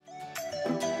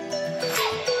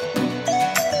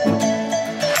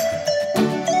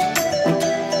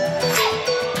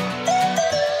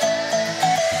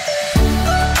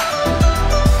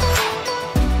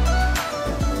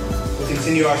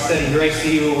our study, Grace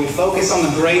to You, where we focus on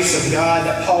the grace of God,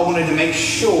 that Paul wanted to make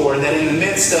sure that in the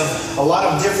midst of a lot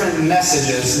of different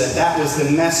messages, that was the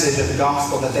message of the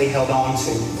gospel that they held on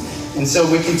to. And so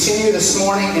we continue this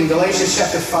morning in Galatians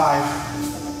chapter 5,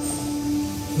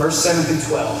 verse 7 through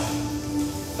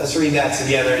 12. Let's read that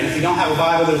together. And if you don't have a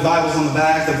Bible, there's Bibles on the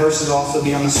back. The verses will also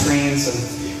be on the screen, so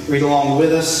read along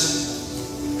with us.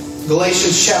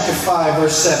 Galatians chapter 5,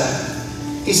 verse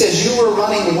 7. He says, "You were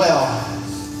running well.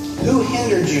 Who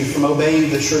hindered you from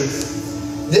obeying the truth?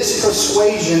 This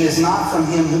persuasion is not from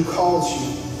him who calls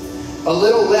you. A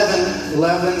little leaven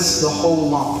leavens the whole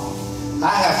lump.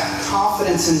 I have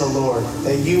confidence in the Lord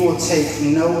that you will take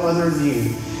no other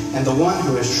view, and the one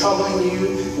who is troubling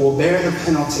you will bear the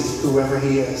penalty, whoever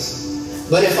he is.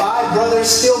 But if I,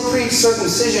 brothers, still preach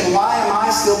circumcision, why am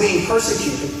I still being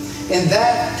persecuted? In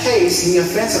that case, the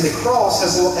offense of the cross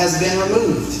has been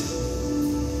removed.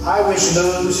 I wish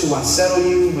those who unsettle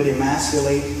you would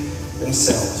emasculate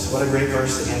themselves." What a great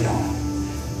verse to end on.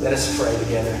 Let us pray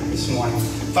together this morning.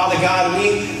 Father God,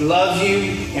 we love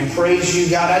you and praise you.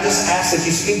 God, I just ask that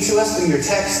you speak to us through your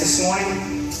text this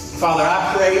morning. Father,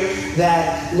 I pray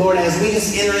that, Lord, as we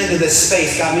just enter into this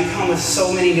space, God, we come with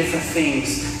so many different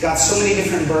things. God, so many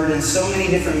different burdens, so many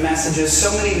different messages,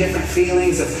 so many different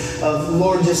feelings of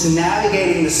Lord, just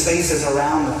navigating the spaces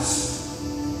around us.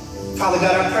 Father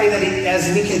God, I pray that as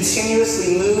we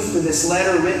continuously move through this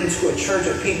letter written to a church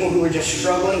of people who are just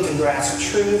struggling to grasp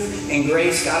truth and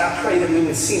grace, God, I pray that we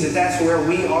would see that that's where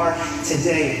we are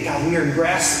today. God, we are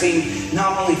grasping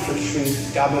not only for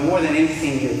truth, God, but more than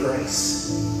anything, your grace.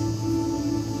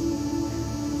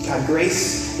 God,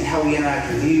 grace in how we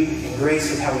interact with you, and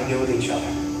grace with how we deal with each other.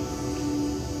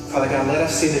 Father God, let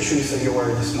us see the truth of your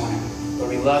word this morning. Lord,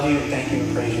 we love you and thank you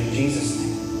and praise you in Jesus'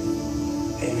 name.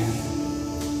 Amen.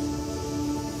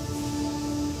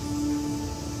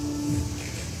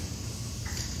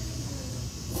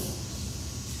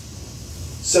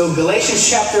 So Galatians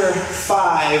chapter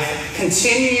 5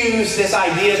 continues this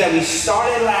idea that we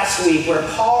started last week, where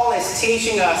Paul is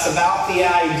teaching us about the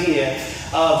idea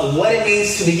of what it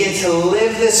means to begin to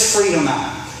live this freedom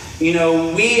out. You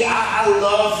know, I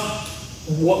love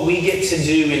what we get to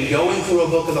do in going through a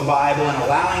book of the Bible and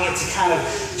allowing it to kind of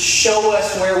show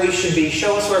us where we should be,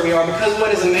 show us where we are. Because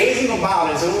what is amazing about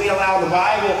it is when we allow the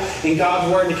Bible and God's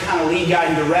Word to kind of lead, guide,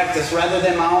 and direct us, rather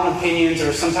than my own opinions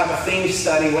or some type of theme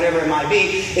study, whatever it might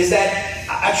be, is that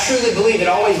I truly believe it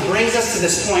always brings us to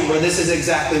this point where this is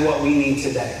exactly what we need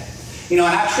today. You know,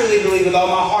 and I truly believe with all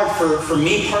my heart for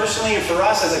me personally and for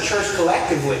us as a church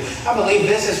collectively, I believe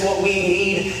this is what we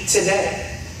need today.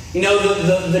 You know,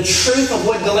 the truth of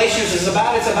what Galatians is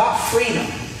about, it's about freedom.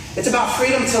 It's about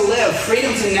freedom to live,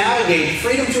 freedom to navigate,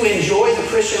 freedom to enjoy the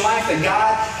Christian life that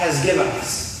God has given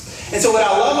us. And so what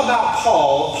I love about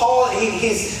Paul,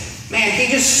 he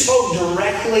just spoke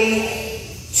directly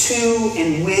to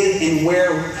and with and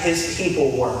where his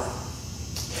people were.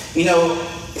 You know,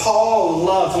 Paul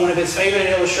loved, one of his favorite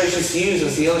illustrations to use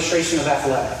was the illustration of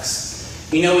athletics.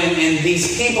 You know, and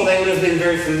these people, they would have been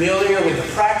very familiar with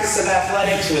the practice of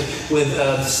athletics, with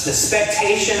the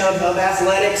spectation of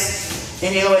athletics.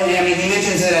 And, you know, and, I mean, he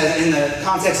mentions it as in the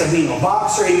context of being a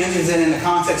boxer. He mentions it in the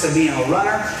context of being a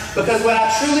runner. Because what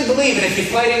I truly believe, and if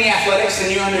you've played any athletics,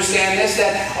 then you understand this,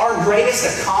 that our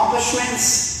greatest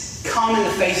accomplishments come in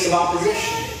the face of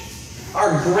opposition.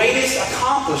 Our greatest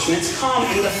accomplishments come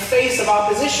in the face of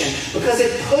opposition because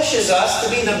it pushes us to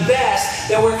be the best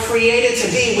that we're created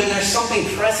to be when there's something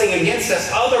pressing against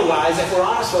us. Otherwise, if we're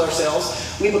honest with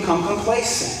ourselves, we become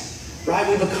complacent, right?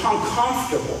 We become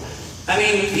comfortable. I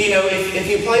mean, you know, if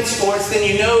you played sports, then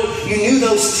you knew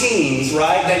those teams,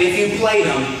 right? That if you played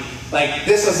them, like,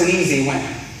 this was an easy win.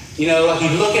 You know, like, you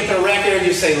look at the record,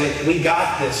 you say, look, we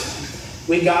got this one.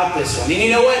 We got this one. And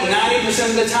you know what? 90%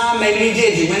 of the time, maybe you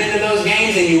did. You went into those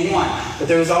games and you won. But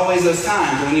there was always those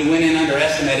times when you went in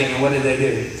underestimating, and what did they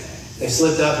do? They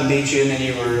slipped up and beat you, and then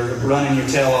you were running your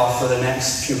tail off for the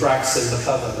next few practices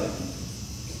because of it.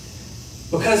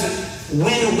 Because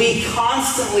when we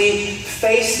constantly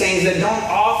face things that don't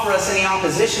offer us any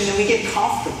opposition, then we get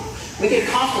comfortable. We get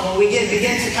comfortable. We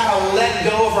begin to kind of let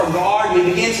go of our guard. We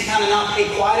begin to kind of not pay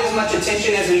quite as much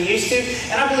attention as we used to.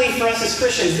 And I believe for us as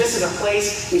Christians, this is a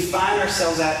place we find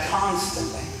ourselves at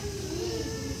constantly.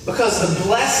 Because the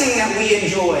blessing that we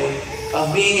enjoy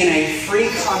of being in a free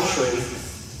country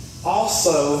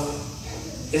also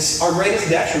is our greatest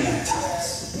detriment at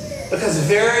times. Because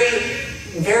very,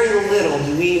 very little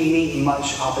do we meet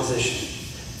much opposition.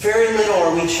 Very little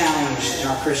are we challenged in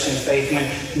our Christian faith when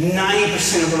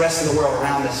 90% of the rest of the world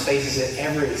around us faces it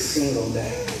every single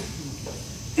day.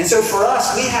 And so for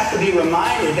us, we have to be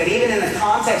reminded that even in the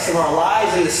context of our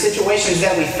lives and the situations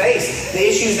that we face, the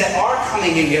issues that are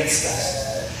coming against us,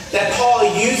 that Paul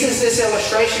uses this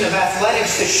illustration of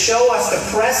athletics to show us to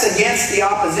press against the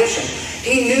opposition.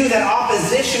 He knew that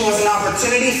opposition was an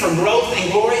opportunity for growth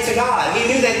and glory to God. He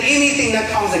knew that anything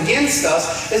that comes against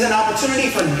us is an opportunity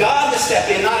for God to step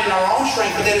in, not in our own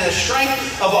strength, but in the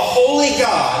strength of a holy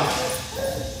God,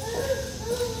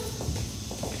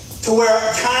 to where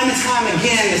time and time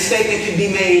again the statement could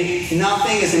be made,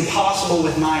 nothing is impossible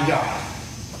with my God.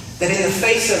 That in the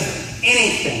face of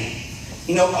anything,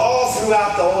 all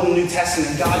throughout the Old and New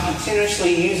Testament, God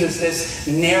continuously uses this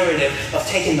narrative of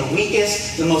taking the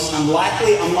weakest, the most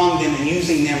unlikely among them and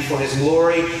using them for His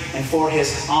glory and for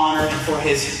His honor and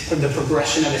for the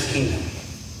progression of His kingdom.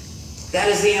 That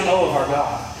is the MO of our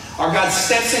God. Our God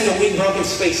steps into weak, broken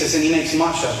spaces and He makes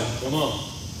much of them. Come on.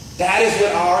 That is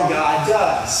what our God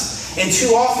does. And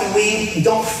too often we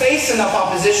don't face enough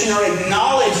opposition or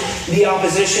acknowledge the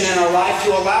opposition in our life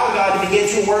to allow God to begin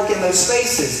to work in those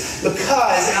spaces.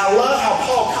 Because, and I love how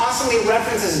Paul constantly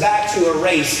references back to a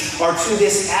race or to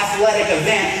this athletic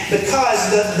event,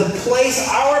 because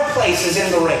our place is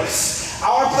in the race.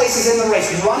 Our place is in the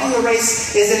race. Running the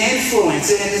race is an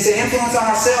influence. And it's an influence on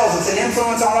ourselves. It's an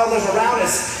influence on others around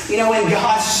us. In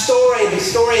God's story, the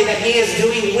story that He is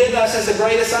doing with us is the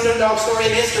greatest underdog story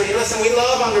in history. Listen, we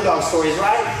love underdog stories,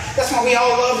 right? That's why we all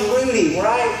love Rudy,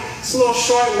 right? This little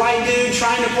short white dude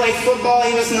trying to play football.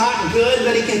 He was not good,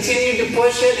 but he continued to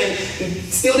push it and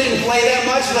still didn't play that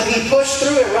much, but he pushed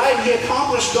through it, right? He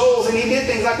accomplished goals and he did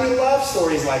things. Like, we love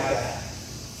stories like that.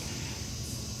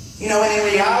 And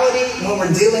in reality, when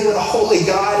we're dealing with a holy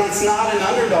God, it's not an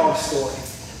underdog story.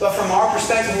 But from our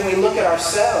perspective, when we look at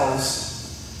ourselves,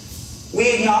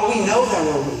 we know that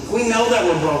we're weak. We know that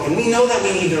we're broken. We know that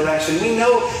we need direction. We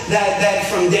know that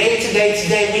from day to day to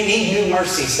day, we need new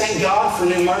mercies. Thank God for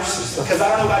new mercies. Because I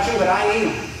don't know about you, but I need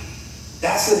them.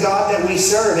 That's the God that we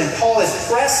serve. And Paul is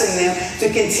pressing them to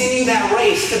continue that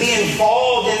race, to be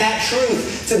involved in that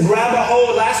truth, to grab a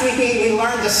hold. Last week we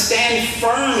learned to stand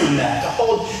firm in that, to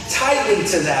hold tightly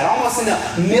to that, almost in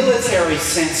a military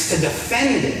sense, to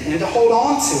defend it and to hold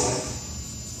on to it,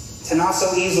 to not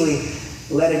so easily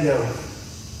let it go.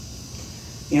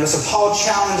 So Paul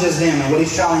challenges them, and what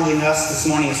he's challenging us this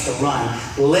morning is to run.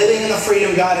 Living in the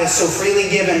freedom God has so freely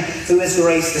given through His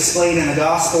grace displayed in the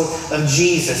gospel of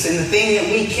Jesus. And the thing that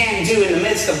we can't do in the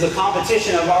midst of the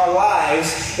competition of our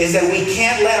lives is that we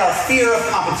can't let our fear of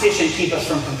competition keep us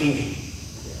from competing.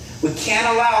 We can't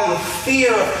allow the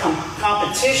fear of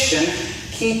competition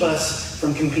keep us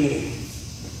from competing.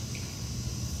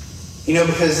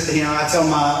 Because, I tell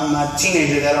my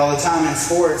teenager that all the time in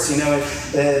sports,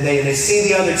 they see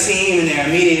the other team and they're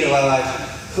immediately like,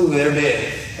 ooh, they're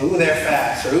big, ooh, they're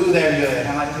fast, or ooh, they're good.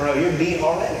 I'm like, bro, you're beat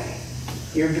already.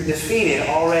 You're defeated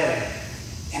already.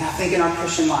 And I think in our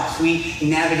Christian lives, we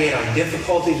navigate our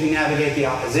difficulties, we navigate the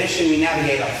opposition, we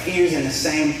navigate our fears in the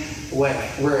same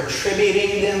way. We're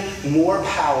attributing them more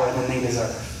power than they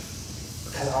deserve.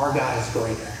 Because our God is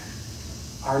greater.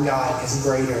 Our God is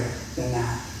greater than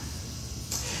that.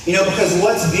 Because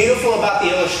what's beautiful about the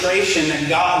illustration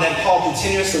that Paul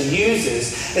continuously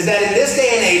uses is that in this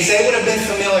day and age, they would have been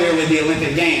familiar with the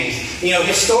Olympic Games.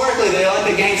 Historically, the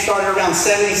Olympic Games started around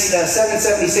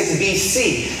 776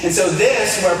 BC. And so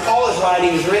this, where Paul is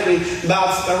writing, is written about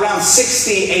around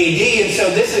 60 AD. And so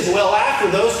this is well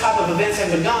after those type of events have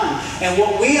begun. And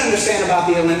what we understand about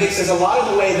the Olympics is a lot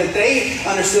of the way that they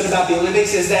understood about the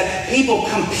Olympics is that people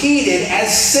competed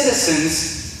as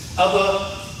citizens of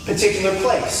a particular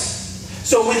place.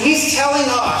 So when he's telling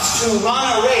us to run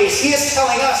a race, he is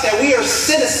telling us that we are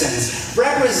citizens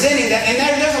representing that. And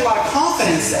there's a lot of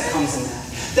confidence that comes in that.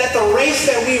 That the race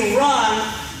that we run,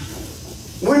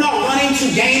 we're not running to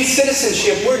gain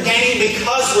citizenship. We're gaining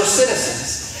because we're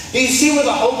citizens. Do you see where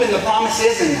the hope and the promise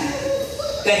is in that?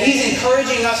 That He's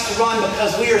encouraging us to run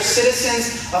because we are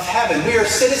citizens of heaven. We are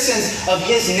citizens of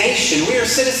His nation. We are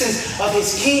citizens of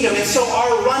His kingdom. And so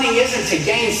our running isn't to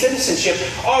gain citizenship.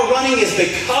 Our running is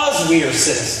because we are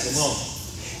citizens.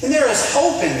 And there is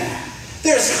hope in that.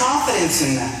 There is confidence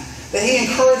in that. That He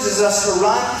encourages us to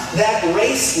run that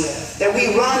race with. That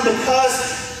we run because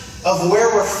of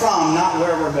where we're from, not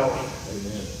where we're going.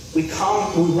 Amen. We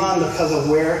run because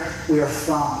of where we are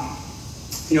from.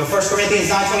 1 Corinthians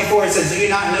 9:24, it says, "Do you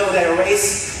not know that in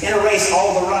a race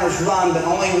all the runners run, but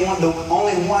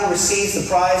only one receives the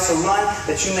prize? So run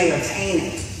that you may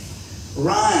obtain it."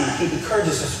 Run. He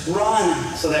encourages us,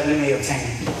 run so that we may obtain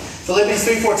it. Philippians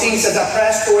 3:14 says, I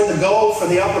press toward the goal for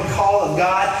the upward call of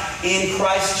God in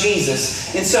Christ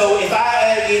Jesus. And so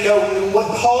what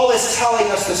Paul is telling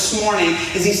us this morning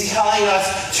is he's telling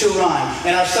us to run.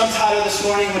 And our subtitle this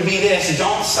morning would be this: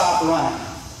 don't stop running.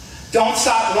 Don't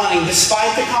stop running.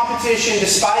 Despite the competition,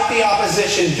 despite the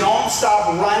opposition, don't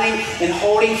stop running and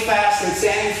holding fast and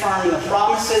standing firm in the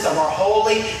promises of our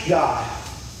holy God.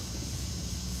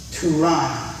 To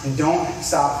run. And don't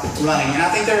stop running. And I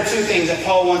think there are two things that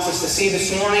Paul wants us to see this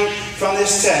morning from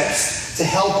this text to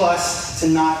help us to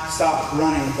not stop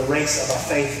running the race of our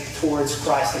faith towards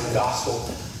Christ and the gospel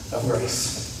of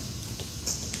grace.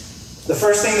 The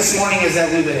first thing this morning is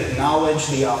that we would acknowledge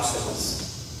the obstacles.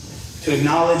 To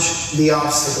acknowledge the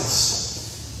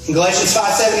obstacles. In Galatians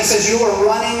 5:7 he says, you are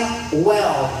running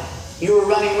well. You are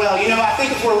running well. I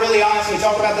think if we're really honest, we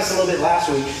talked about this a little bit last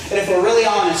week, and if we're really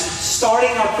honest,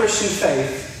 starting our Christian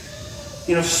faith,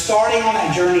 starting on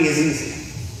that journey is easy,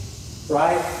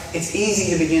 right? It's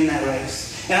easy to begin that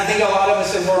race. And I think a lot of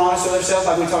us, if we're honest with ourselves,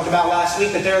 like we talked about last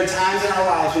week, that there are times in our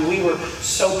lives when we were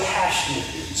so passionate,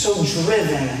 so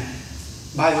driven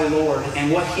by the Lord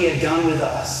and what He had done with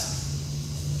us.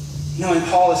 And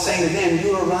Paul is saying to them,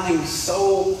 you are running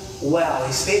so well.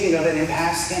 He's speaking of it in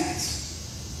past tense.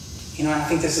 And I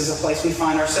think this is a place we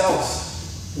find ourselves.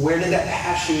 Where did that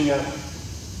passion go?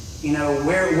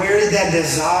 Where did that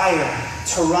desire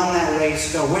to run that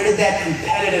race go? Where did that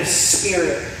competitive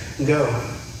spirit go?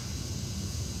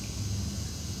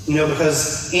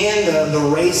 Because in the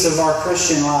race of our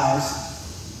Christian lives,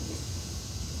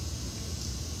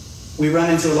 we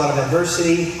run into a lot of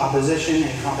adversity, opposition,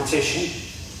 and competition.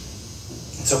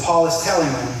 And so Paul is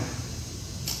telling them,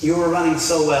 you were running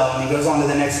so well. And he goes on to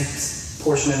the next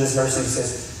portion of this verse and he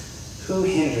says, who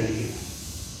hindered you?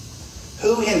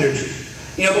 Who hindered you?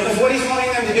 Because what he's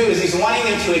wanting them to do is he's wanting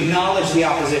them to acknowledge the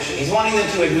opposition. He's wanting them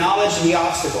to acknowledge the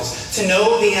obstacles, to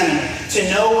know the enemy, to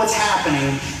know what's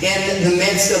happening in the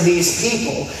midst of these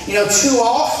people. Too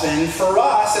often for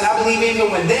us, and I believe even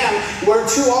with them, we're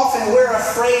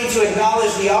afraid to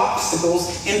acknowledge the obstacles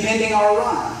impeding our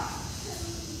run.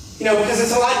 Because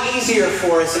it's a lot easier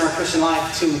for us in our Christian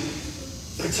life to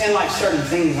pretend like certain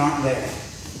things aren't there.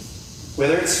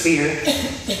 Whether it's fear,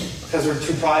 because we're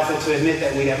too prideful to admit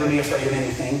that we'd ever be afraid of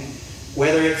anything.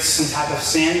 Whether it's some type of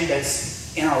sin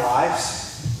that's in our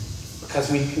lives,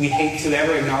 because we hate to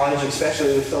ever acknowledge,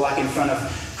 especially we feel like in front of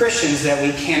Christians, that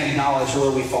we can't acknowledge where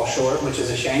we fall short, which is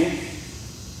a shame.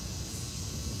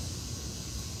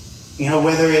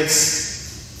 Whether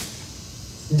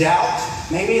it's doubt,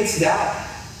 maybe it's doubt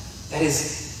that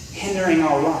is hindering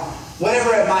our run.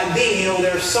 Whatever it might be,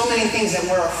 there are so many things that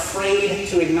we're afraid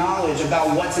to acknowledge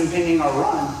about what's impeding our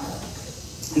run.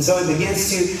 And so it begins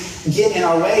to get in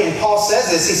our way. And Paul says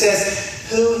this. He says,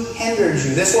 who hindered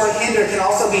you? This word hinder can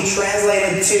also be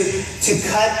translated to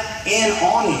cut in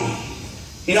on you.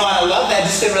 I love that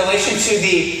just in relation to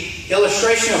the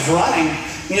illustration of running.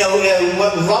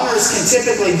 What runners can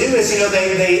typically do is,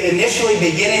 they initially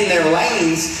begin in their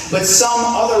lanes, but some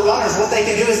other runners, what they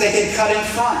can do is they can cut in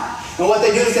front. And what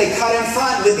they do is they cut in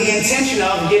front with the intention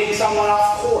of getting someone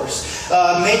off course.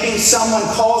 Making someone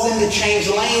cause them to change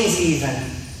lanes even.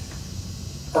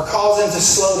 Or cause them to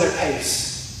slow their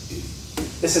pace.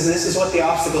 This is what the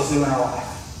obstacles do in our life.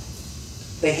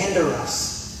 They hinder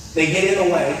us. They get in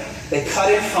the way. They cut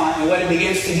in front. And what it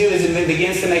begins to do is it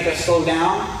begins to make us slow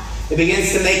down. It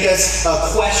begins to make us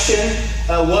question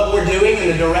what we're doing and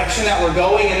the direction that we're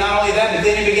going. And not only that, but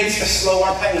then it begins to slow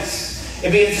our pace. It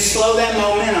begins to slow that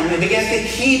momentum. It begins to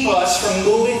keep us from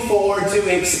moving forward to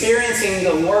experiencing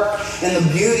the work and the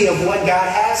beauty of what God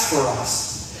has for us.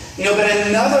 But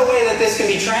another way that this can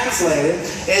be translated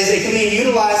is it can be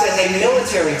utilized as a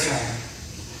military term.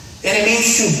 And it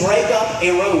means to break up a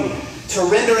road, to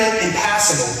render it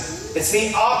impassable. It's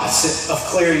the opposite of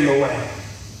clearing the way.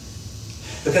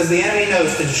 Because the enemy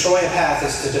knows to destroy a path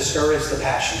is to discourage the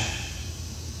passion.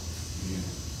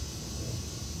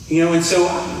 And so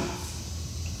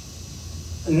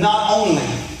not only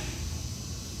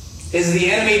is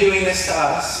the enemy doing this to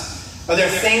us, are there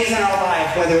things in our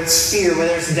life, whether it's fear,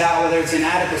 whether it's doubt, whether it's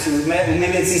inadequacy,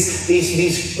 maybe it's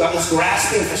these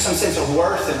grasping for some sense of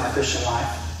worth in our Christian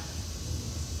life,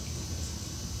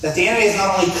 that the enemy has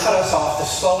not only cut us off to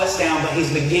slow us down, but he's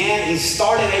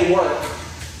started a work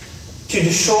to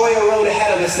destroy a road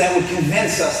ahead of us that would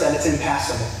convince us that it's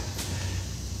impassable.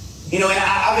 And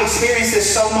I've experienced this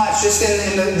so much just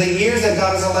in the years that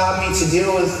God has allowed me to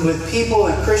deal with people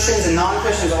and Christians and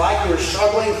non-Christians alike who are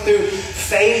struggling through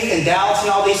faith and doubts and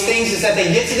all these things, is that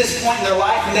they get to this point in their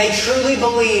life and they truly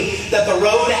believe that the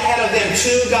road ahead of them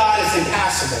to God is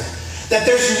impassable. That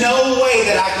there's no way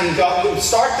that I can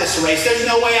start this race. There's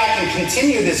no way I can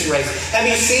continue this race. Have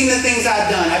you seen the things I've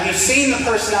done? Have you seen the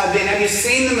person I've been? Have you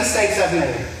seen the mistakes I've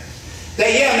made?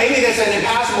 That, yeah, maybe there's an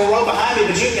impassable road behind me,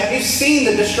 but have you seen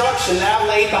the destruction that I've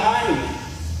laid behind me?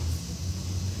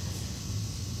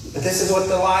 But this is what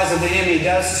the lies of the enemy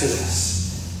does to us.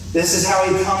 This is how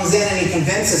he comes in and he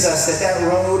convinces us that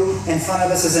that road in front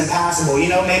of us is impassable. You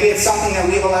know, maybe it's something that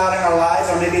we've allowed in our lives,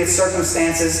 or maybe it's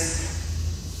circumstances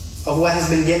of what has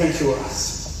been given to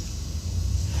us.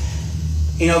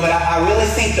 You know, but I really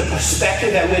think the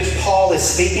perspective at which Paul is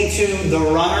speaking to the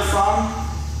runner from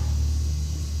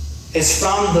is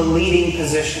from the leading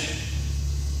position.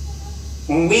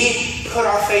 When we put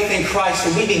our faith in Christ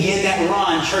and we begin that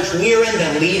run, church, we are in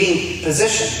the leading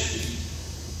position.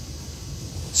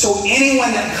 So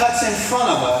anyone that cuts in front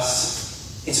of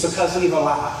us, it's because we've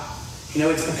allowed. You know,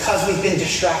 it's because we've been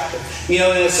distracted. You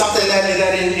know, it's something that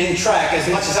in track, as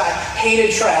much as I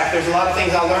hated track, there's a lot of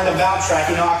things I learned about track.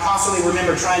 You know, I constantly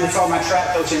remember trying to talk my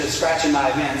track coach into scratching my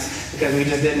events because we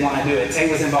just didn't want to do it. Tate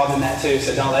was involved in that too,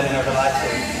 so don't let him ever lie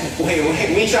to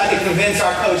him. We tried to convince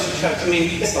our coach, I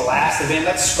mean, it's the last event,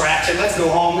 let's scratch it, let's go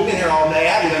home. We've been here all day.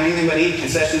 I haven't done anything but eat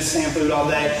concessions, stand food all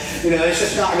day. You know, it's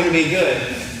just not going to be good.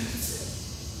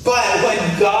 But what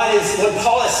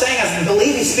Paul is saying, I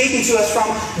believe he's speaking to us from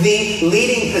the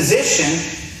leading position.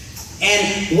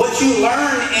 And what you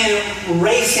learn in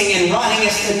racing and running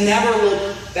is to never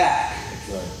look back.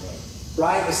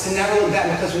 Right? It's to never look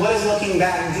back, because what does looking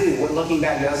back do? What looking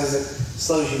back does is it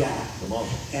slows you down.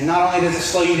 And not only does it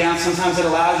slow you down, sometimes it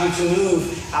allows you to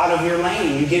move out of your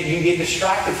lane. You get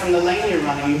distracted from the lane you're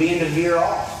running. You begin to veer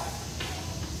off.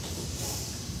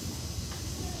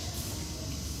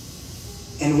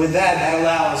 And with that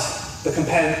allows the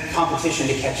competition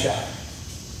to catch up.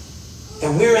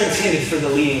 That we're intended for the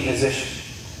leading position.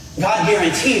 God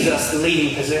guarantees us the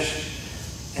leading position.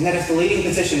 And that if the leading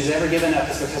position is ever given up,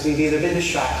 it's because we've either been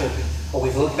distracted or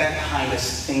we've looked back behind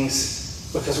us, things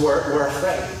because we're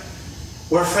afraid.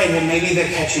 We're afraid, well, maybe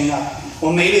they're catching up.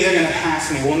 Well, maybe they're going to pass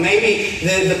me. Well, maybe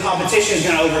the competition is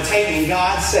going to overtake me. And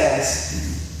God says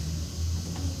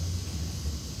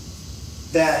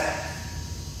that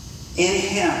in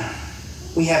Him,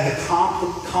 we have the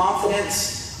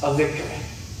confidence of victory.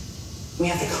 We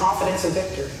have the confidence of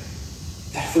victory.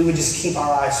 That if we would just keep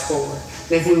our eyes forward,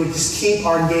 that if we would just keep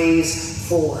our gaze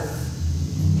forward.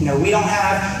 You know, we don't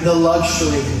have the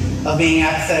luxury of being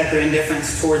apathetic or indifferent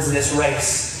towards this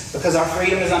race. Because our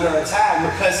freedom is under attack.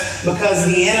 Because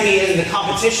the enemy, the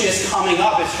competition is coming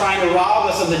up. It's trying to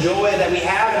rob us of the joy that we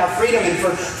have in our freedom. And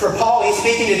for Paul, he's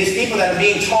speaking to these people that are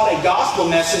being taught a gospel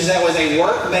message that was a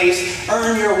work-based,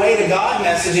 earn your way to God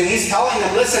message. And he's telling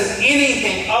them, listen,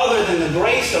 anything other than the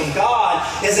grace of God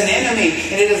is an enemy.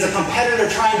 And it is a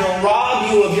competitor trying to rob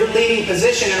you of your leading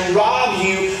position and rob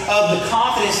you of the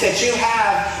confidence that you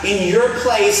have in your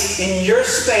place, in your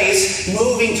space,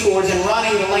 moving towards and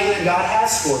running the lane that God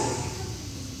has for you.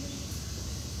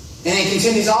 And he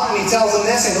continues on and he tells them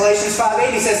this in Galatians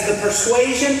 5:8. He says, the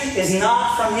persuasion is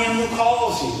not from him who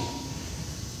calls you.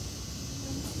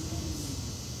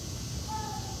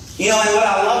 You know, and what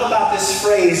I love about this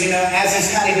phrase, you know, as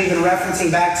he's kind of even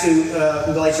referencing back to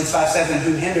Galatians 5:7,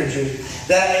 who hindered you,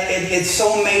 that it's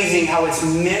so amazing how it's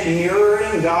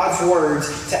mirroring God's words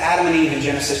to Adam and Eve in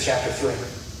Genesis chapter 3.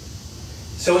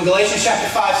 So in Galatians chapter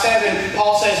 5:7,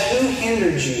 Paul says, who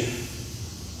hindered you?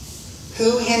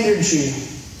 Who hindered you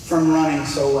from running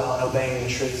so well and obeying the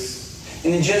truth?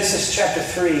 And in Genesis chapter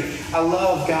 3, I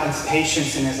love God's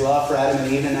patience and His love for Adam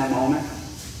and Eve in that moment.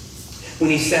 When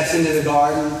He steps into the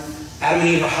garden, Adam and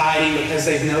Eve are hiding because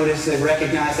they've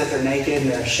recognized that they're naked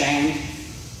and they're ashamed.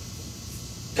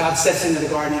 God steps into the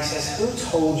garden and says,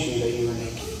 who told you that you were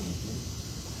naked?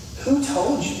 Who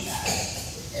told you that?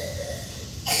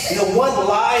 You know, what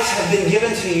lies have been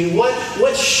given to you?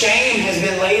 What shame has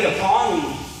been laid upon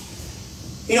you?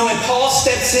 You know, and Paul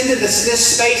steps into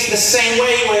this space the same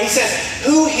way where he says,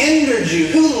 who hindered you?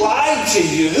 Who lied to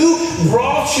you? Who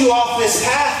brought you off this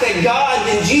path that God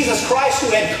and Jesus Christ,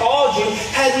 who had called you,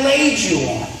 had laid you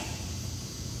on?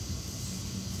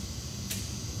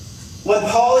 What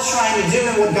Paul is trying to do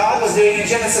and what God was doing in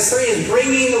Genesis 3 is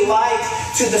bringing light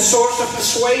to the source of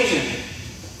persuasion.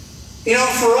 You know,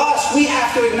 for us, we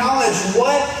have to acknowledge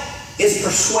what is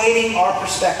persuading our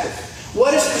perspective.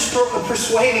 What is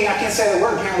persuading, I can't say the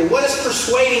word apparently, what is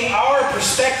persuading our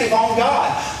perspective on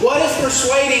God? What is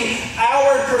persuading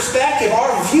our perspective,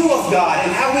 our view of God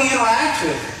and how we interact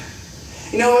with Him?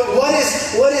 You know, what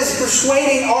is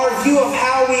persuading our view of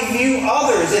how we view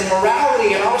others and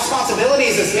morality and our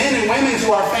responsibilities as men and women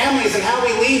to our families and how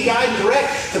we lead, guide, and direct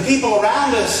the people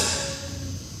around us?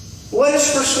 What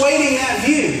is persuading that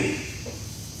view?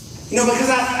 Because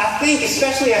I think,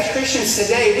 especially as Christians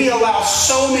today, we allow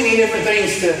so many different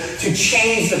things to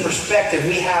change the perspective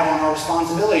we have on our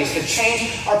responsibilities, to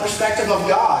change our perspective of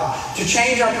God, to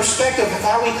change our perspective of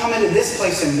how we come into this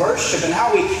place in worship and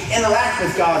how we interact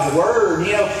with God's Word.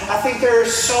 I think there are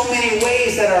so many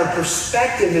ways that our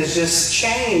perspective is just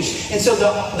changed. And so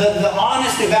the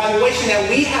honest evaluation that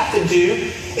we have to do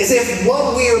is if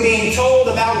what we are being told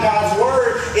about God's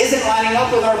Word isn't lining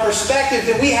up with our perspective,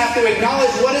 then we have to acknowledge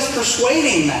what is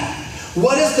persuading that.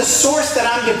 What is the source that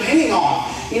I'm depending on?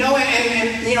 And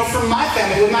from my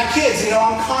family, with my kids,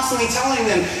 I'm constantly telling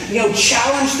them,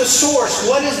 challenge the source.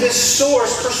 What is this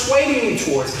source persuading you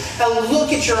towards? Now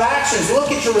look at your actions.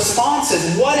 Look at your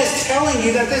responses. What is telling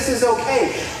you that this is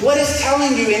okay? What is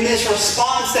telling you in this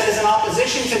response that is in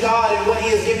opposition to God and what He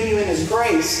has given you in His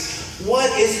grace?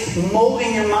 What is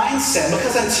molding your mindset?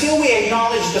 Because until we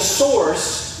acknowledge the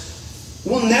source,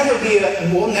 we'll never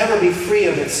be free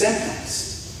of its symptoms.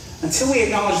 Until we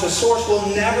acknowledge the source, we'll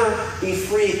never be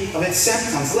free of its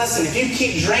symptoms. Listen, if you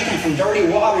keep drinking from dirty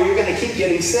water, you're going to keep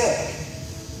getting sick.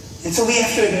 And so we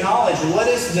have to acknowledge what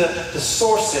is the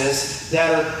sources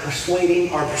that are persuading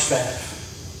our perspective.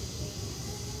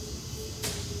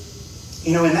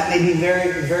 And that may be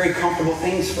very, very comfortable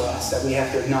things for us that we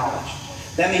have to acknowledge.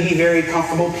 That may be very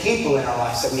comfortable people in our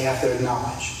lives that we have to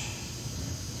acknowledge.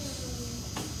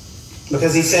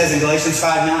 Because he says in Galatians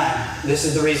 5:9, this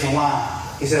is the reason why.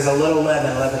 He says, a little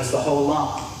leaven leavens the whole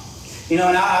lump. And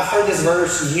I've heard this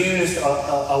verse used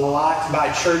a lot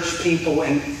by church people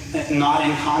and not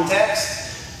in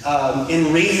context,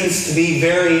 in reasons to be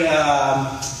very,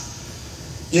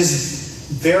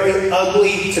 very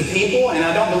ugly to people, and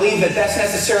I don't believe that that's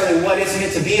necessarily what it's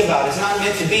meant to be about. It's not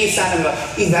meant to be kind of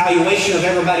an evaluation of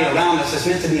everybody around us. It's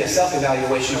meant to be a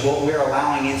self-evaluation of what we're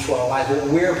allowing into our life, what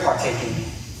we're partaking in.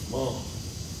 Wow.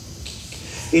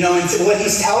 And what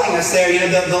he's telling us there,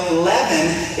 the leaven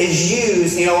is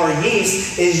used, or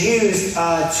yeast is used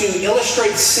to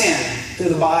illustrate sin through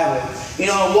the Bible.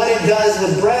 What it does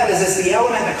with bread is it's the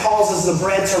element that causes the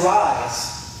bread to rise.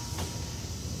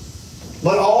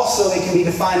 But also it can be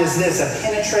defined as this, a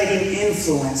penetrating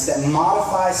influence that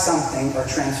modifies something or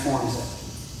transforms it.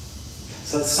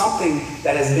 So it's something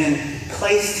that has been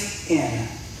placed in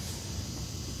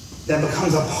that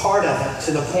becomes a part of it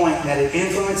to the point that it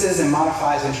influences and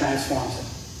modifies and transforms it.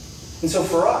 And so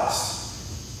for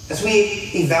us, as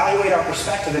we evaluate our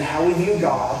perspective and how we view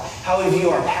God, how we view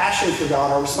our passion for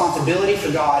God, our responsibility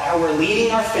for God, how we're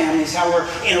leading our families, how we're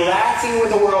interacting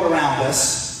with the world around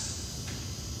us,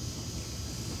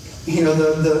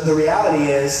 the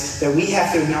reality is that we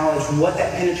have to acknowledge what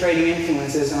that penetrating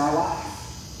influence is in our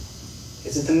life.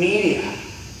 Is it the media?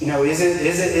 Is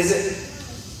it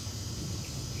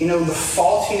the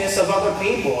faultiness of other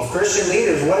people, of Christian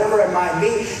leaders, whatever it might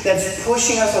be, that's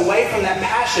pushing us away from that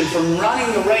passion, from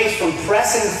running the race, from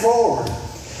pressing forward.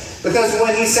 Because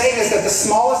what he's saying is that the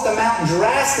smallest amount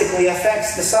drastically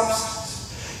affects the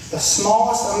substance. The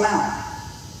smallest amount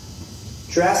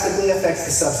drastically affects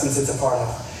the substance it's a part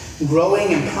of,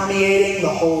 growing and permeating the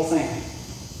whole thing.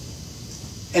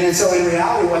 And so in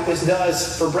reality, what this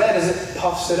does for bread is it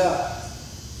puffs it up.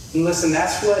 And listen,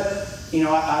 that's what,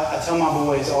 I tell my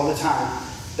boys all the time,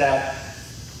 that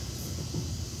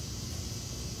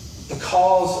the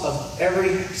cause of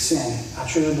every sin, I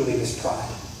truly believe, is pride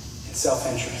and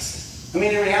self-interest. In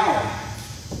reality,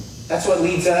 that's what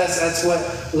leads us. That's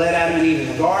what led Adam and Eve in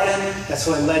the garden. That's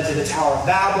what led to the Tower of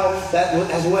Babel.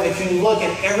 That's what, if you look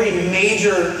at every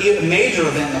major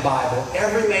event in the Bible,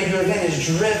 every major event is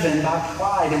driven by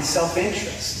pride and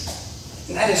self-interest.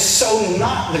 And that is so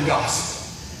not the gospel.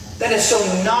 That is so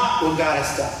not what God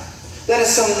has done. That is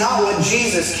so not what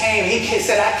Jesus came. He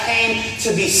said, I came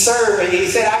to be served. He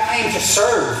said, I came to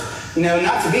serve.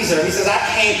 Not to be served. He says, I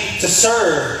came to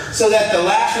serve so that the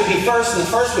last would be first and the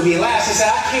first would be last. He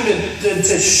said, I came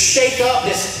to shake up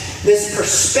this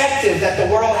perspective that the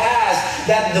world has,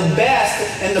 that the best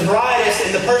and the brightest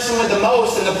and the person with the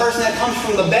most and the person that comes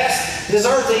from the best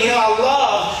deserves it. I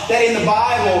love that in the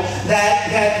Bible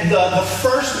that the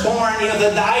firstborn,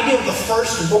 the idea of the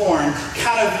firstborn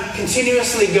kind of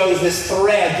continuously goes this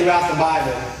thread throughout the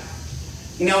Bible.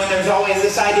 And there's always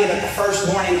this idea that the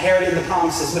firstborn inherited the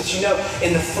promises. But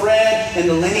in the thread and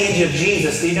the lineage of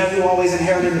Jesus, do you know who always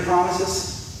inherited the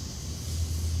promises?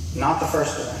 Not the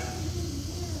firstborn.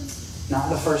 Not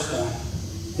the firstborn.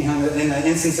 In the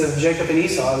instance of Jacob and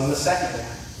Esau, it was the secondborn.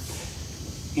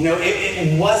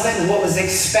 It wasn't what was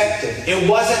expected. It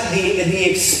wasn't the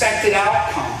expected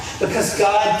outcome. Because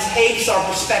God takes our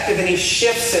perspective and He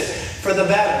shifts it for the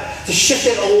better, to shift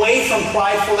it away from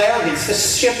prideful arrogance, to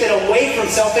shift it away from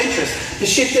self-interest, to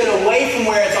shift it away from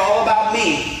where it's all about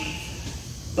me.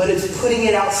 But it's putting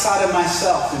it outside of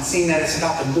myself and seeing that it's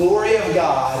about the glory of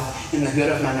God and the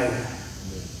good of my neighbor.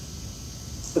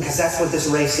 Because that's what this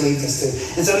race leads us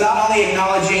to. And so not only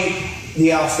acknowledging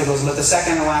the obstacles, but the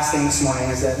second and last thing this morning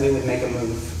is that we would make a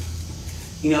move.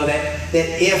 That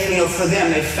if, for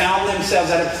them, they found themselves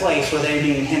at a place where they're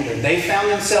being hindered. They found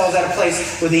themselves at a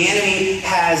place where the enemy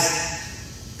has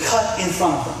cut in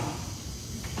front of them.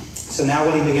 So now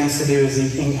what he begins to do is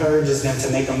he encourages them to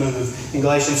make a move. In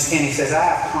Galatians 10, he says, I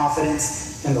have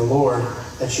confidence in the Lord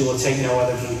that you will take no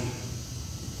other view.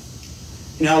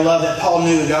 I love that Paul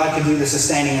knew God could do the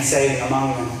sustaining and saving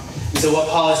among them. And so what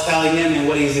Paul is telling them and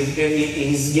what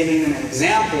he's giving them an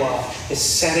example of is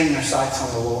setting their sights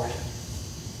on the Lord.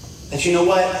 That you know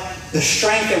what? The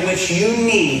strength at which you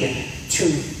need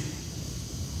to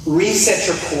reset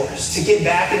your course, to get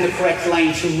back in the correct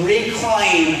lane, to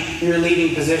reclaim your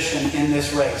leading position in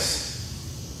this race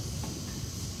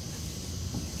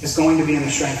is going to be in the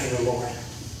strength of the Lord.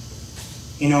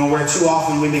 Where too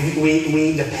often we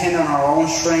depend on our own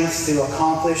strengths to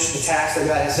accomplish the task that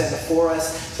God has set before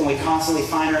us. So we constantly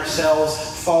find ourselves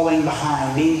falling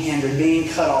behind, being hindered, being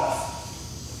cut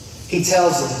off. He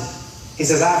tells them, he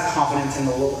says, I have confidence in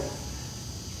the Lord.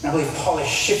 And I believe Paul is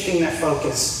shifting their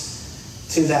focus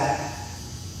to that.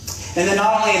 And then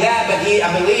not only that, but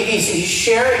I believe he's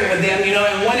sharing with them. In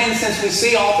one instance we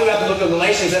see all throughout the book of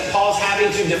Galatians that Paul's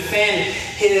having to defend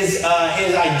his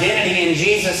identity in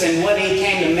Jesus and what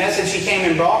the message he came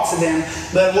and brought to them.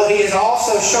 But what he is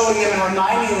also showing them and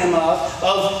reminding them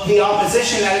of the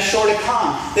opposition that is sure to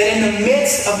come. That in the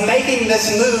midst of making this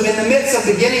move, in the midst of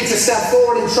beginning to step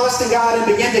forward and trust in God and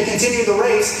begin to continue the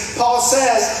race, Paul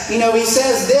says, he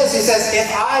says this, he says,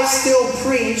 if I still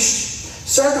preached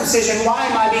circumcision, why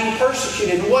am I being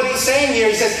persecuted? And what he's saying here,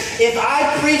 he says, if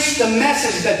I preached the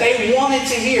message that they wanted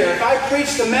to hear, if I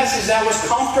preached the message that was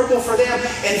comfortable for them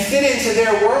and fit into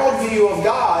their worldview of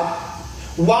God,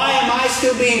 why am I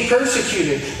still being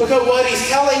persecuted? Because what he's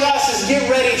telling us is get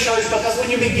ready, church, because when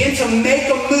you begin to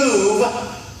make a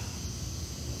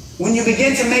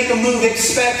move,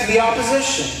 expect the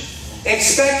opposition.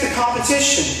 Expect the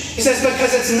competition. He says,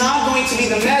 because it's not going to be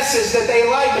the message that they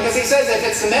like. Because he says, if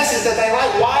it's the message that they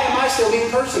like, why am I still being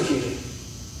persecuted?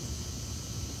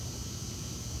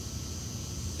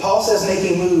 Paul says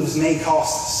making moves may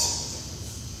cost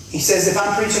us. He says, if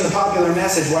I'm preaching the popular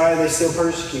message, why are they still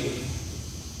persecuted?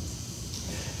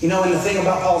 And the thing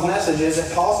about Paul's message is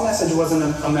that Paul's message wasn't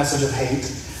a message of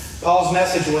hate. Paul's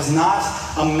message was not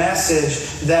a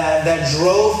message that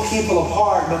drove people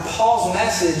apart, but Paul's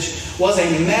message was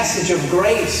a message of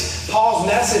grace. Paul's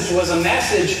message was a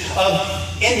message of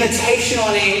invitational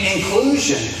and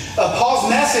inclusion. Paul's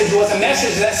message was a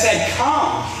message that said,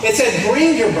 come. It said,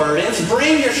 bring your burdens,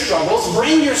 bring your struggles,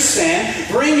 bring your sin,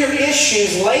 bring your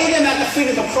issues, lay them at the feet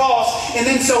of the cross, and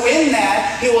then so in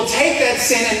that, He will take that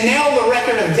sin and nail the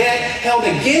record of debt held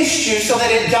against you so that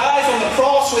it dies on the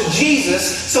cross with Jesus,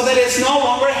 so that it's no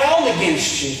longer held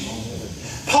against you.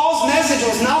 Paul's message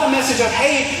was not a message of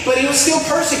hate, but he was still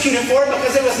persecuted for it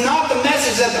because it was not the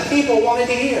message that the people wanted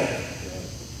to hear.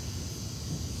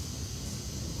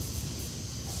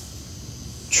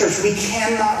 Church, we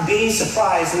cannot be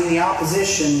surprised when the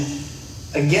opposition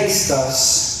against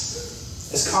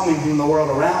us is coming from the world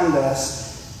around us,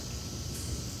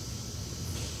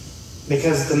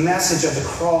 because the message of the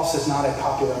cross is not a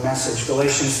popular message.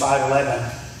 Galatians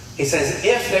 5:11. He says,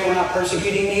 if they were not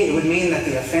persecuting me, it would mean that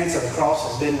the offense of the cross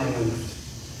has been removed.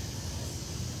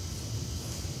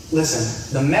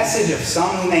 Listen, the message of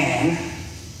some man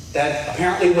that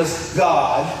apparently was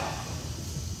God,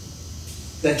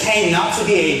 that came not to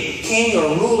be a king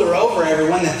or ruler over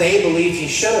everyone that they believed he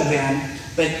should have been,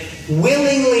 but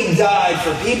willingly died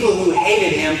for people who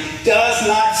hated him, does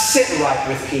not sit right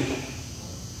with people.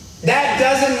 That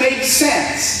doesn't make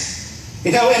sense.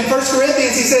 In 1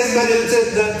 Corinthians he says,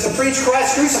 but to preach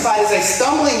Christ crucified is a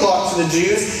stumbling block to the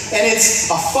Jews, and it's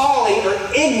a folly or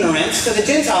ignorance to the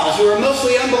Gentiles, who are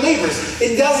mostly unbelievers.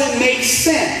 It doesn't make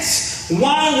sense.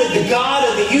 Why would the God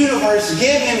of the universe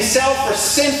give himself for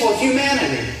sinful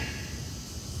humanity?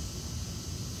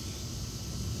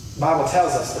 The Bible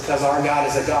tells us because our God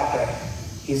is agape.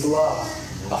 He's love,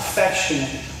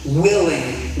 affectionate,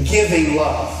 willing, giving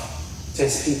love to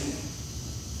his people.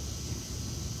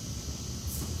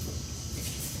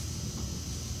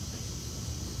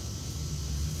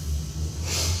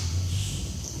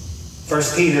 1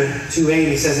 Peter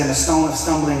 2:8 says, in a stone of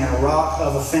stumbling and a rock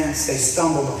of offense, they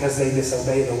stumble because they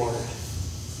disobey the word.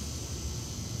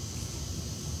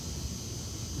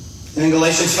 And in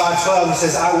Galatians 5:12, he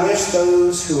says, I wish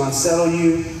those who unsettle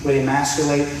you would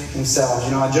emasculate themselves.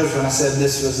 You know, I joked when I said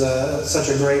this was such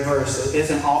a great verse. It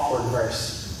is an awkward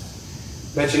verse.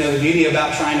 But, you know, the beauty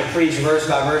about trying to preach verse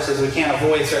by verse is we can't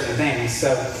avoid certain things.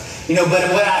 So, you know, but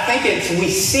what I think we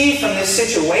see from this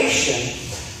situation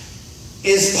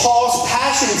is Paul's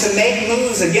passion to make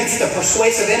moves against the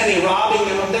persuasive enemy, robbing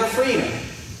them of their freedom.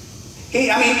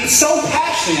 So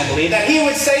passionately that he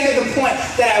would say to the point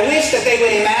that I wish that they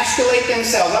would emasculate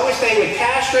themselves. I wish they would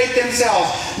castrate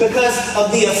themselves because of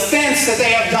the offense that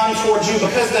they have done towards you,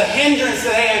 because the hindrance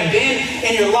that they have been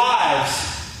in your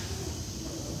lives.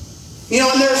 You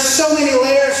know, and there's so many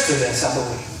layers to this, I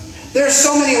believe. There's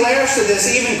so many layers to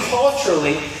this, even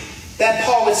culturally, that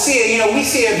Paul would see it. You know, we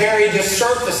see it very just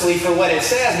surfacely for what it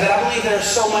says, but I believe there's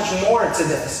so much more to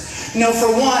this. You know,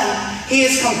 for one, he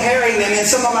is comparing them, in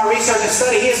some of my research and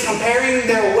study, he is comparing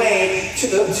their way to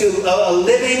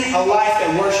living a life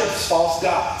that worships false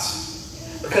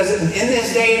gods. Because in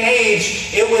this day and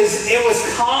age, it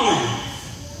was common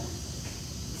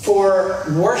for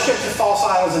worship to false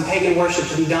idols and pagan worship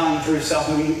to be done through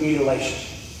self-mutilation.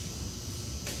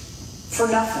 For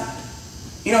nothing.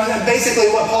 You know, basically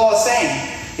what Paul is saying.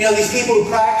 You know, these people who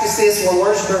practice this were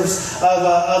worshippers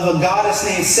of a goddess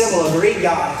named Sybil, a Greek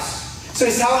goddess. So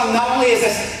he's telling them not only is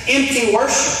this empty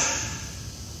worship,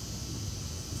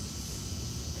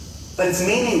 but it's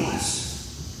meaningless.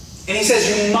 And he says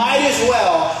you might as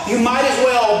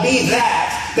well be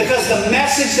that, because the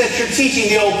message that you're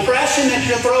teaching, the oppression that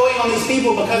you're throwing on these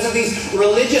people because of these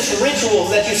religious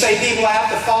rituals that you say people have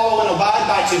to follow and abide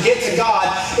by to get to God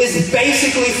is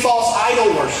basically false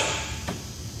idol worship.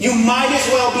 You might as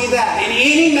well be that. And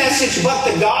any message but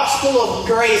the gospel of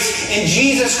grace in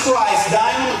Jesus Christ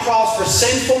dying on the cross for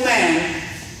sinful man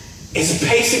is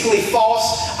basically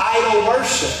false idol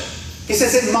worship. He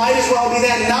says it might as well be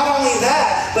that. Not only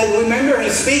that, but remember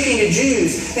he's speaking to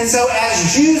Jews. And so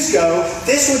as Jews go,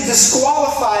 this would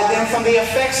disqualify them from the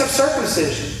effects of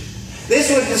circumcision. This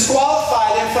would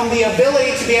disqualify them from the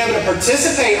ability to be able to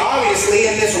participate, obviously,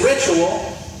 in this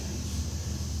ritual,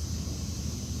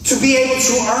 to be able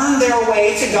to earn their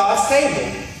way to God's table.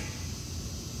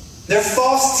 Their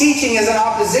false teaching is in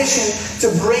opposition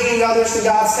to bringing others to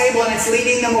God's table, and it's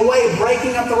leading them away,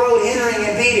 breaking up the road, hindering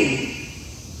and impeding.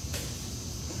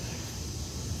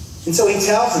 And so he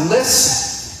tells them,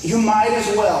 listen, you might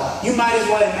as well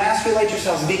emasculate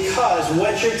yourselves, because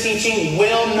what you're teaching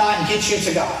will not get you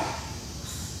to God.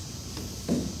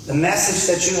 The message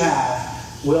that you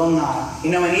have will not.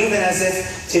 You know, and even as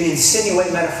if to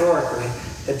insinuate metaphorically,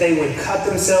 that they would cut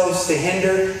themselves to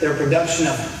hinder their production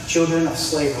of children of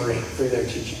slavery through their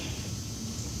teaching.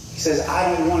 He says,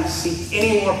 I don't want to see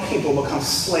any more people become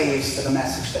slaves to the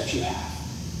message that you have.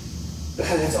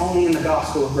 Because it's only in the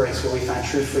gospel of grace where we find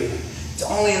true freedom. It's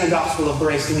only in the gospel of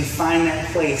grace that we find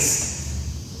that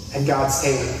place at God's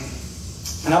table.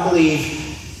 And I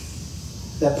believe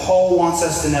that Paul wants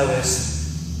us to notice,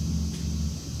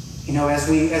 you know, as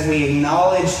we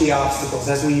acknowledge the obstacles,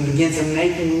 as we begin to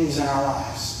make moves in our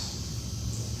lives,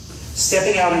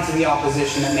 stepping out into the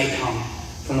opposition that may come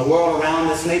from the world around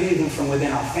us, maybe even from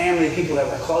within our family, people that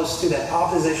we're close to, that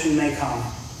opposition may come.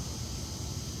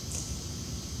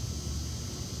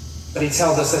 But he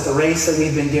tells us that the race that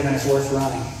we've been given is worth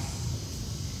running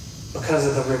because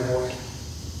of the reward.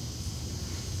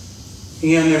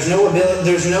 You know,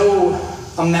 there's no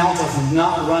amount of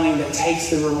not running that takes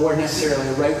the reward necessarily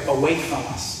away from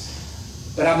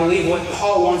us. But I believe what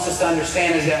Paul wants us to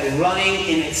understand is that running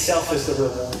in itself is the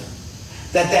reward.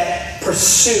 That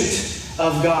pursuit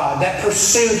of God, that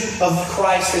pursuit of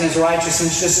Christ and His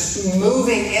righteousness, just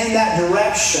moving in that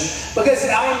direction. Because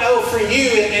I don't know, for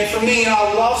you and for me, you know,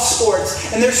 I love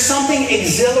sports, and there's something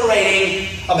exhilarating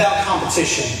about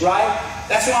competition, right?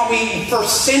 That's why for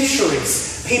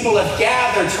centuries, people have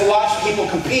gathered to watch people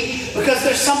compete, because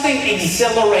there's something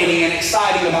exhilarating and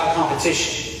exciting about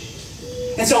competition.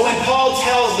 And so when Paul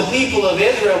tells the people of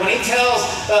Israel, when he tells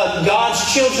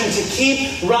God's children to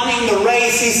keep running the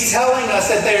race, he's telling us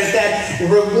that there's that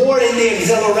reward in the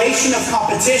exhilaration of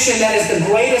competition that is the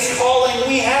greatest calling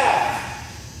we have.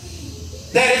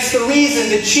 That it's the reason,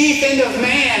 the chief end of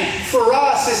man for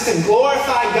us is to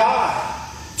glorify God,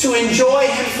 to enjoy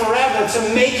Him forever,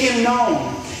 to make Him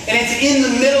known. And it's in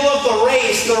the middle of the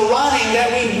race, the running, that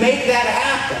we make that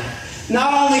happen.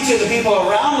 Not only to the people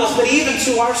around us, but even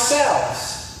to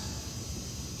ourselves.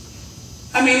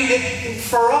 I mean,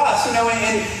 for us, you know,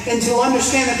 and to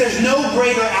understand that there's no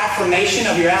greater affirmation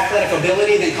of your athletic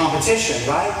ability than competition,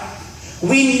 right?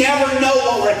 We never know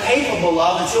what we're capable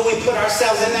of until we put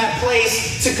ourselves in that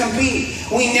place to compete.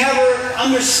 We never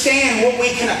understand what we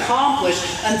can accomplish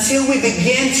until we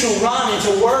begin to run and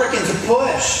to work and to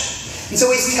push. And so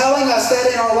He's telling us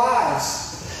that in our lives,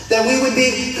 that we would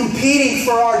be competing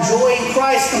for our joy in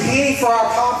Christ, competing for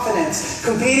our confidence,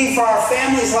 competing for our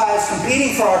families' lives,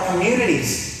 competing for our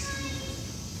communities.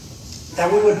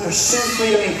 That we would pursue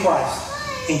freedom in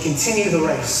Christ and continue the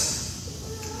race.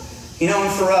 You know,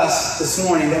 and for us this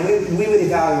morning, that we would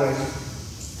evaluate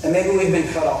that maybe we've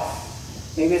been cut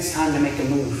off. Maybe it's time to make a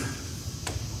move,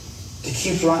 to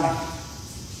keep running.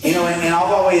 You know, and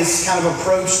I've always kind of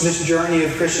approached this journey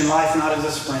of Christian life not as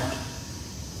a sprint,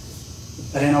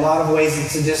 but in a lot of ways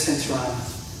it's a distance run.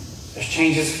 There's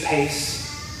changes of pace.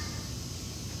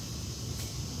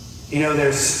 You know,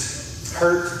 there's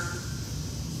hurt,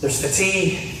 there's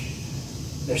fatigue,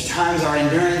 there's times our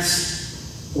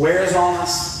endurance wears on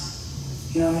us.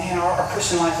 You know, man, our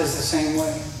Christian life is the same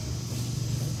way.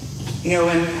 You know,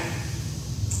 and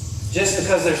just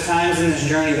because there's times in this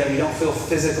journey that we don't feel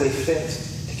physically fit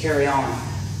to carry on,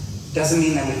 doesn't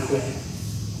mean that we quit.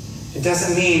 It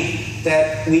doesn't mean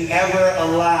that we ever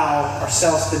allow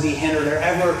ourselves to be hindered or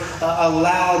ever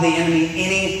allow the enemy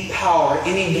any power,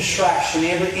 any distraction,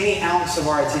 any ounce of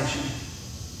our attention.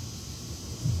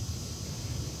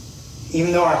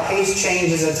 Even though our pace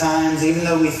changes at times, even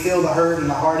though we feel the hurt and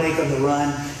the heartache of the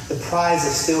run, the prize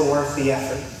is still worth the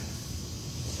effort.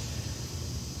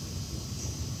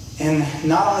 And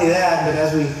not only that, but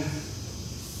as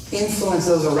we influence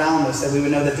those around us, that we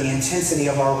would know that the intensity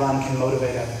of our run can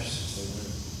motivate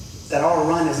others. That our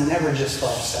run is never just for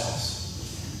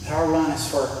ourselves. That our run is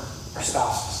for our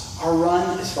spouses. Our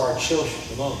run is for our children.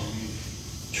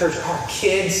 Church, our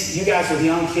kids, you guys with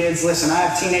young kids, listen, I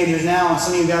have teenagers now, and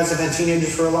some of you guys have had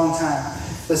teenagers for a long time.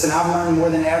 Listen, I've learned more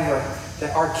than ever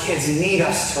that our kids need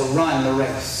us to run the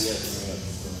race.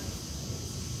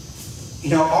 You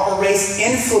know, our race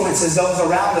influences those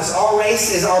around us. Our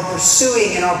race is our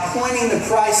pursuing and our pointing to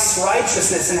Christ's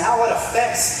righteousness and how it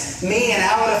affects me and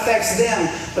how it affects them.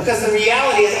 Because the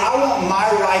reality is, I want my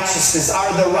righteousness,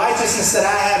 the righteousness that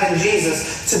I have in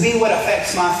Jesus, to be what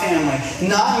affects my family.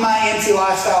 Not my empty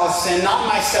lifestyle of sin, not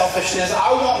my selfishness.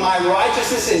 I want my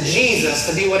righteousness in Jesus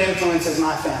to be what influences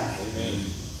my family. Amen.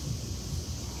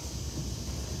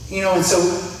 You know, and so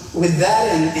with that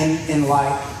in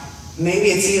light, maybe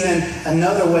it's even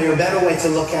another way or better way to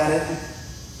look at it,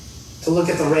 to look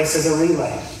at the race as a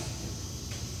relay.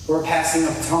 We're passing a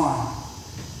baton.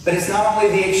 But it's not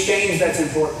only the exchange that's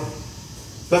important,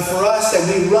 but for us that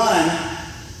we run,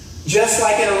 just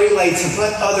like in a relay, to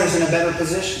put others in a better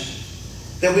position.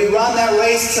 That we run that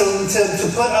race to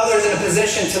put others in a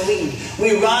position to lead.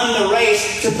 We run the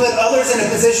race to put others in a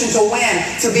position to win,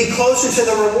 to be closer to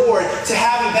the reward, to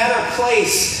have a better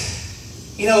place.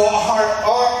 You know,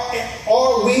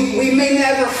 we may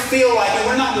never feel like it.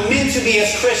 We're not meant to be,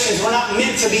 as Christians, we're not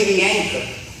meant to be the anchor.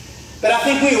 But I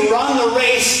think we run the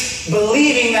race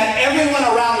believing that everyone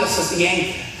around us is the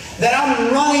anchor. That I'm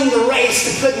running the race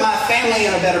to put my family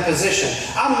in a better position.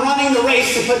 I'm running the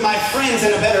race to put my friends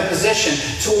in a better position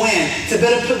to win, to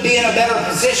be in a better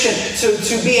position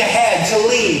to be ahead, to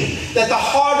lead. That the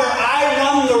harder I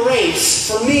run the race,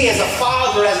 for me as a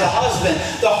father, as a husband,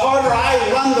 the harder I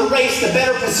run the race, the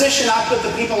better position I put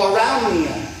the people around me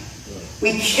in.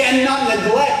 We cannot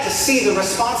neglect to see the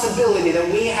responsibility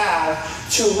that we have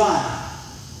to run.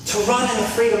 To run in the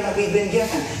freedom that we've been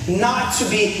given. Not to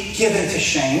be given to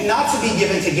shame. Not to be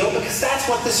given to guilt. Because that's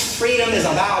what this freedom is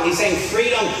about. He's saying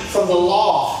freedom from the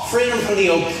law. Freedom from the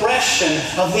oppression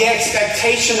of the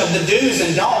expectation of the do's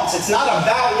and don'ts. It's not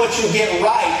about what you get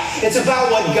right. It's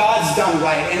about what God's done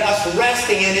right. And us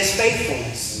resting in His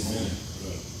faithfulness. Amen.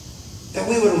 That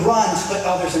we would run to put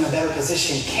others in a better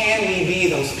position. Can we be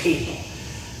those people?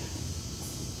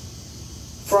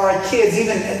 For our kids,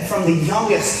 even from the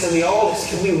youngest to the oldest,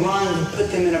 can we run to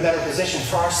put them in a better position?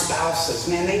 For our spouses,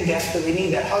 man, they desperately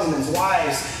need that. Husbands,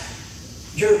 wives,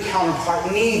 your counterpart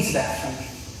needs that from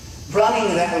you.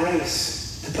 Running that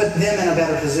race to put them in a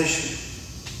better position.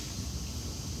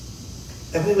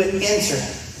 That we would enter,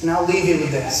 and I'll leave you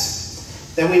with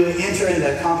this, that we would enter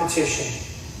into competition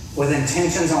with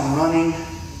intentions on running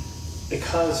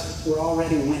because we're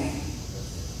already winning.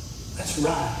 Let's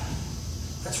run.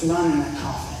 Let's run in that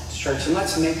confidence, church, and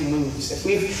let's make moves.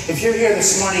 If you're here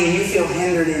this morning and you feel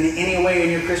hindered in any way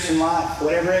in your Christian life,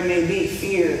 whatever it may be,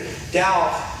 fear,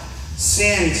 doubt,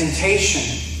 sin, temptation,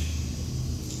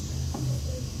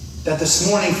 that this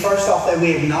morning, first off, that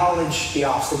we acknowledge the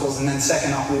obstacles, and then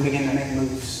second off, we begin to make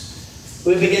moves.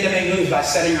 We begin to make moves by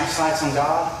setting our sights on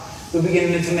God. We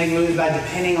begin to make moves by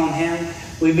depending on Him,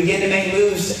 We begin to make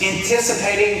moves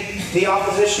anticipating the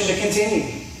opposition to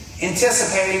continue,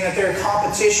 anticipating that their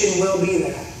competition will be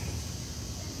there.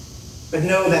 But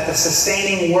know that the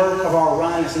sustaining work of our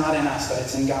run is not in us, but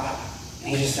it's in God. And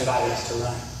He just invited us to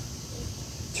run.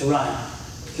 To run.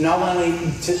 To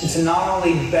not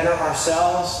only better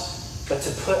ourselves, but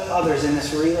to put others in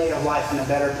this relay of life in a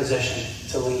better position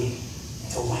to lead,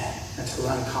 and to win, and to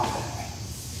run confidently.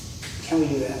 Can we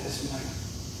do that this morning?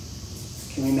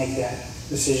 Can we make that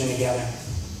decision together?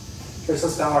 First,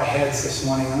 let's bow our heads this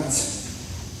morning and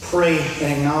let's pray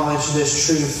and acknowledge this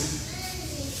truth.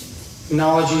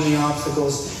 Acknowledging the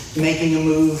obstacles, making a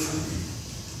move.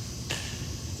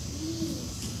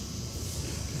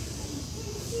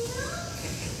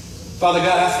 Father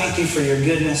God, I thank you for your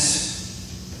goodness.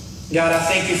 God, I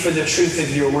thank you for the truth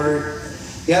of your word.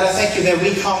 God, I thank you that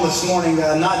we come this morning,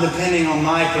 God, not depending on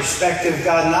my perspective,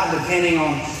 God, not depending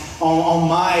on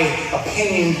my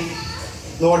opinion,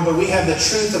 Lord, but we have the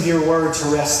truth of your word to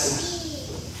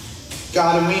rest in.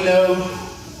 God, and we know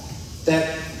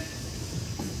that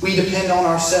we depend on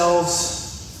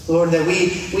ourselves, Lord, that we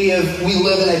live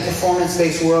in a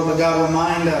performance-based world, but God,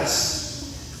 remind us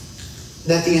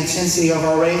that the intensity of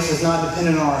our race is not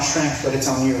dependent on our strength, but it's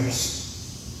on yours.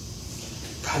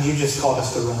 God, you just called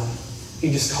us to run.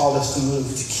 You just called us to move,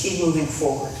 to keep moving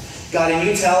forward. God, and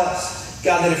you tell us,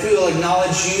 God, that if we will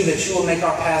acknowledge you, that you will make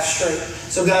our path straight.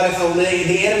 So God, if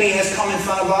the enemy has come in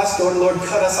front of us, Lord,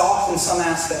 cut us off in some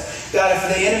aspect. God, if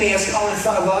the enemy has come in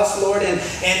front of us, Lord, and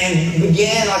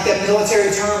begin, like that military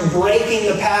term, breaking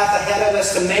the path ahead of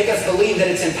us to make us believe that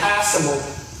it's impassable,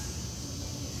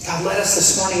 God, let us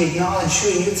this morning acknowledge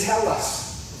you, and you tell us.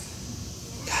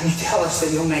 God, you tell us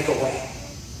that you'll make a way.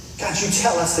 God, you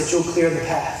tell us that you'll clear the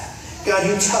path. God,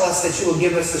 you tell us that you will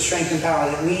give us the strength and power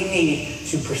that we need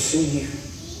to pursue you.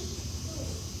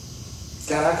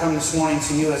 God, I come this morning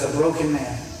to you as a broken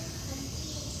man.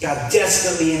 God,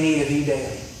 desperately in need of you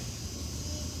daily.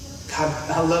 God,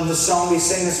 I love the song we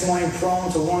sing this morning,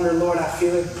 prone to wander, Lord, I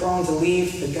feel it, prone to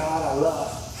leave the God I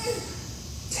love.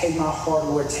 Take my heart,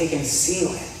 Lord, take and seal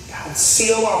it. God,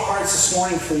 seal our hearts this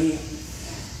morning for you.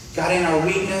 God, in our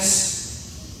weakness,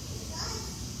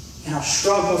 in our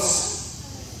struggles,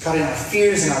 God, in our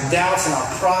fears, in our doubts, in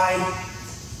our pride,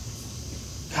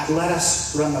 God, let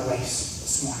us run the race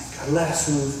this morning. God, let us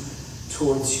move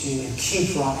towards you and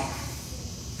keep running.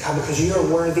 God, because you are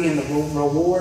worthy and the reward